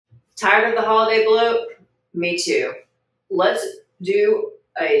Tired of the holiday bloat? Me too. Let's do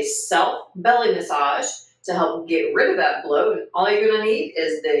a self belly massage to help get rid of that bloat. And all you're gonna need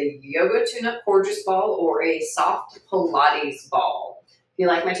is the Yoga Tune-Up Gorgeous Ball or a soft Pilates ball. If you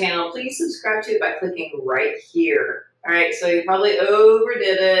like my channel, please subscribe to it by clicking right here. All right, so you probably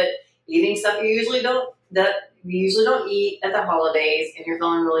overdid it, eating stuff you usually don't eat at the holidays, and you're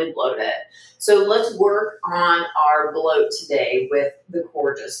feeling really bloated. So let's work on our bloat today with the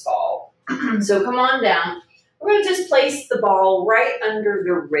Gorgeous Ball. So come on down. We're going to just place the ball right under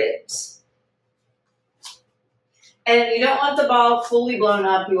the ribs. And you don't want the ball fully blown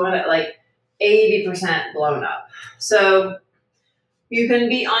up. You want it like 80% blown up. So you can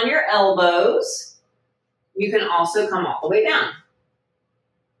be on your elbows. You can also come all the way down.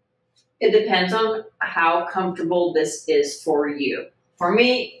 It depends on how comfortable this is for you. For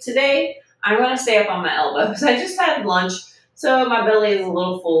me, today, I'm going to stay up on my elbows. I just had lunch, so my belly is a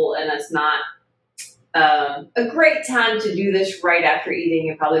little full, and it's not a great time to do this right after eating.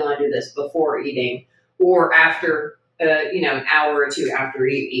 You probably want to do this before eating or after, an hour or two after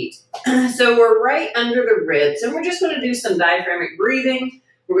you eat. So we're right under the ribs, and we're just going to do some diaphragmic breathing.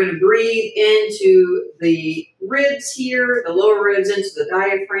 We're going to breathe into the ribs here, the lower ribs into the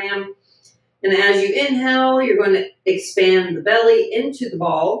diaphragm. And as you inhale, you're going to expand the belly into the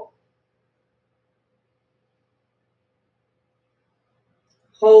ball.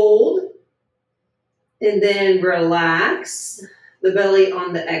 Hold. And then relax the belly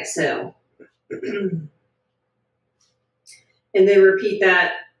on the exhale. And then repeat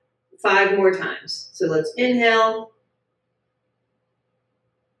that 5 more times. So let's inhale.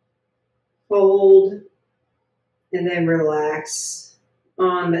 Hold. And then relax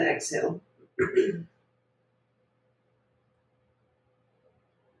on the exhale. A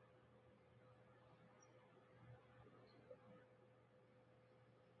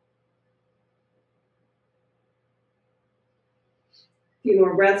few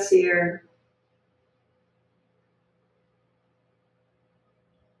more breaths here.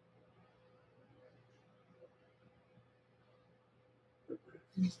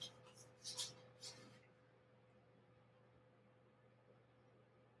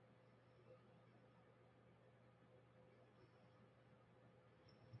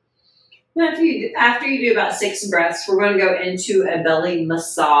 Now, after you do about 6 breaths, we're going to go into a belly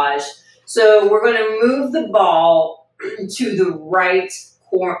massage. So we're going to move the ball to the right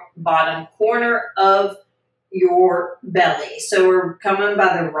bottom corner of your belly. So we're coming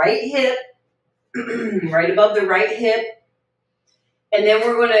by the right hip, right above the right hip. And then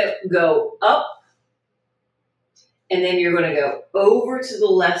we're going to go up. And then you're going to go over to the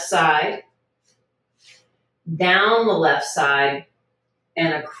left side, down the left side,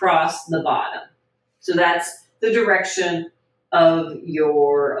 and across the bottom. So that's the direction of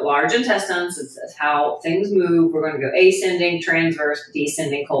your large intestines. It's how things move. We're going to go ascending, transverse,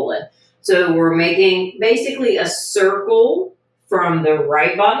 descending colon. So we're making basically a circle from the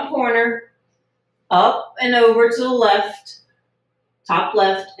right bottom corner up and over to the left, top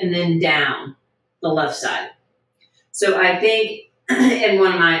left, and then down the left side. So I think in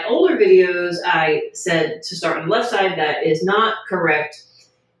one of my older videos, I said to start on the left side. That is not correct.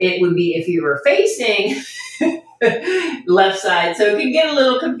 It would be if you were facing left side. So it can get a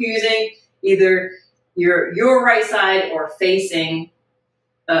little confusing, either your right side or facing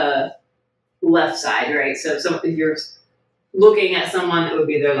left side, right? So if you're looking at someone, that would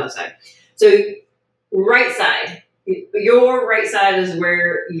be their left side. So right side. Your right side is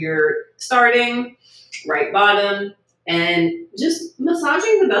where you're starting, right bottom. And just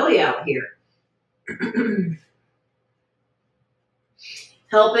massaging the belly out here.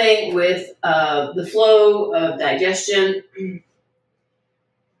 Helping with the flow of digestion.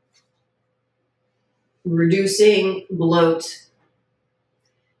 Reducing bloat.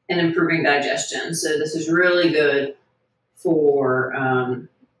 And improving digestion. So this is really good for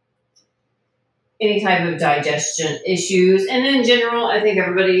any type of digestion issues. And in general, I think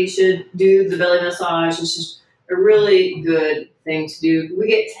everybody should do the belly massage. It's just a really good thing to do. We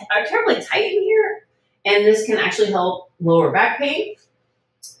get terribly tight in here, and this can actually help lower back pain,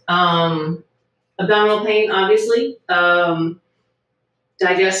 abdominal pain, obviously,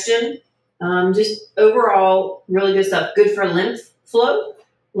 digestion, just overall really good stuff. Good for lymph flow,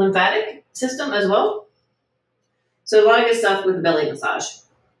 lymphatic system as well. So a lot of good stuff with the belly massage.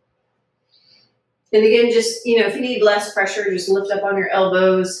 And again, just, if you need less pressure, just lift up on your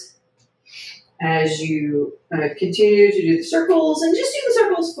elbows as you continue to do the circles, and just do the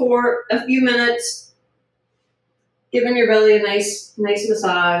circles for a few minutes, giving your belly a nice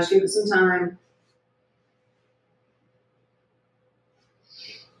massage. Give it some time.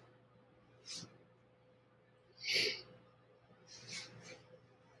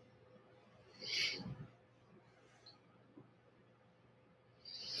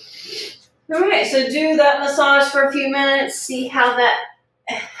 All right, so do that massage for a few minutes. See how that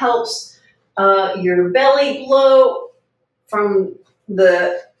helps your belly bloat from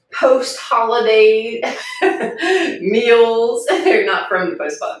the post-holiday meals. Not from the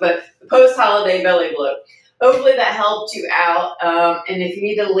post-holiday, but the post-holiday belly bloat. Hopefully that helped you out. And if you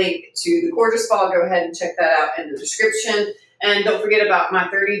need a link to the Gorgeous Ball, go ahead and check that out in the description. And don't forget about my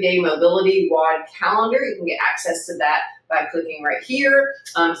 30-day mobility WOD calendar. You can get access to that by clicking right here.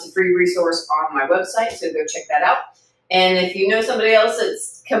 It's a free resource on my website, so go check that out. And if you know somebody else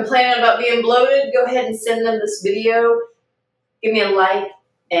that's complaining about being bloated, go ahead and send them this video. Give me a like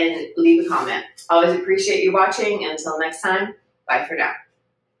and leave a comment. Always appreciate you watching. Until next time, bye for now.